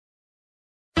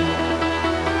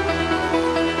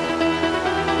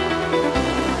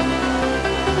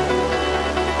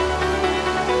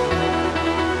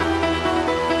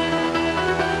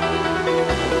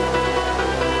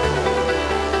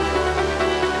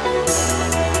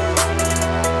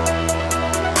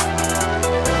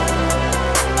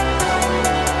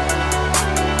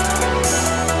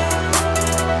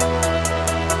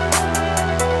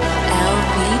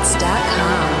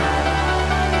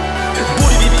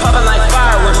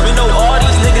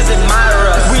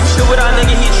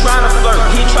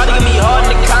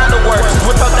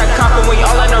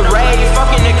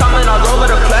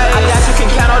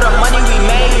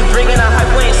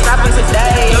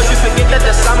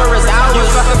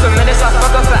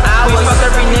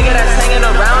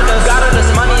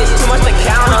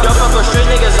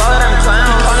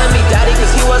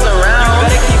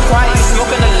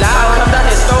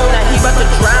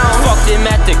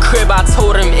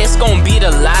gon' be the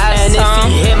last time.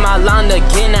 And if he hit my line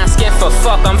again asking for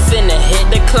fuck, I'm finna hit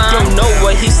decline. Don't know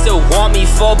what he still want me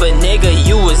for, but nigga,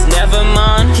 you was never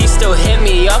mine. He still hit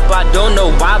me up, I don't know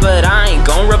why, but I ain't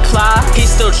gon' reply. He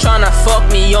still tryna fuck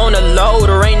me on the low,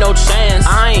 there ain't no chance.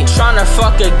 I ain't tryna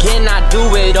fuck again, I do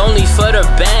it only for the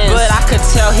bands. But I could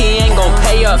tell he ain't gon'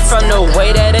 pay up from the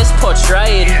way that it's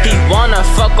portrayed. He wanna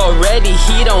fuck already,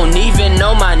 he don't even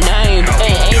know my name.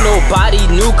 And ain't nobody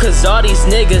new, cause all these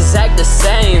niggas act the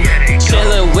same.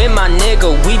 Chillin' with my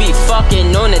nigga, we be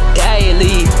fucking on the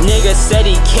daily. Nigga said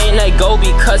he can't let go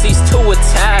because he's too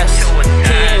attached.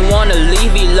 He ain't wanna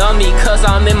leave, he love me cause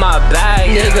I'm in my bag.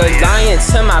 Nigga lying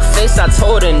to my face, I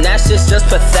told him that shit's just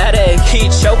pathetic. He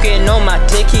choking on my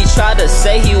dick, he tried to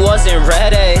say he wasn't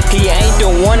ready. He ain't the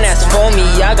one that's for me,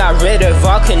 I got rid of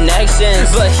all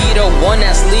connections. But he the one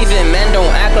that's leaving, man,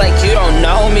 don't act like you don't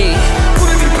know me.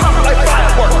 Put it pop like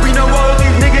fireworks. We know all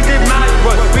these niggas get mad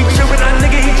at us. We chill with that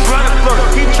nigga, he tryna flirt.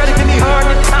 He try to get me hard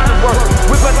and time to work.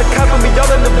 Whip out the cover, me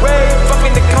all in the way.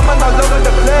 Fucking the come on, all over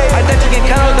the play. I bet you can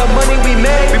count all the money we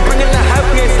made. We bringing the hype,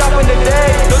 we ain't stopping today.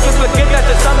 Don't just forget that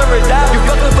the summer is out. You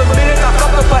fuck up for minutes, I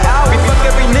fuck up for hours. We fuck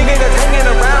every nigga that's hanging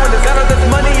around. It's out of this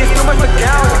money, it's too much to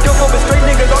count. Don't go with straight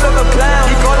niggas, all of the clown.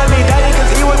 He calling me daddy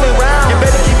cause he wasn't around. You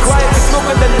better keep quiet, he's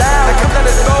smoking the loud. That comes out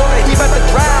his soul and he about to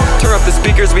drown. Turn up the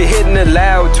speakers, we hitting it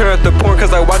loud. Turn up the porn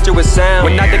cause I watch it with sound.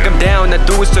 When I think I'm down, that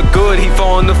dude is so good. He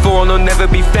fall on the floor and he'll never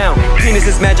be found. Penis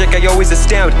is magic, I always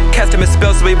astound. Cast him a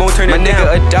spell so he won't turn it down.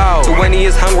 My nigga a dog, so when he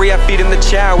is hungry I feed him the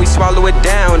chow. We swallow it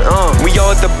down, We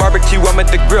all at the barbecue, I'm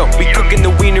at the grill. We cooking the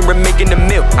wiener and making the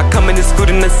meal. I come in his food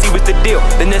and I see what's the deal.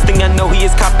 The next thing I know he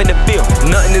is copping the bill.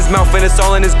 Nut in his mouth and it's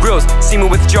all in his grills.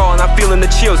 Semen withdrawal and I'm feeling the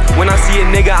chills. When I see a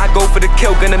nigga I go for the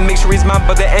kill. Gonna make sure he's mine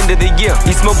by the end of the year.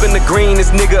 He smoking the green, this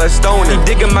nigga a stoner. He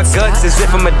digging my guts as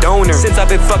if I'm a donor. Since I've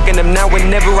been fucking him now,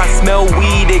 whenever I smell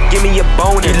weed, it give me a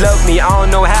boner. He love me, I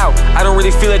don't know how. I don't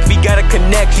really feel like we got a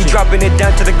connection. He dropping it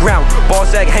down to the ground. Ball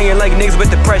sack hanging like niggas with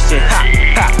depression. Ha,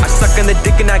 ha. I suck on the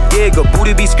dick and I giggle.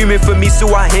 Booty be screaming for me,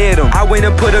 so I hit him. I went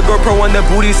and put a GoPro on the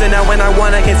booty, so now when I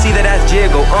want, I can see that ass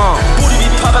jiggle.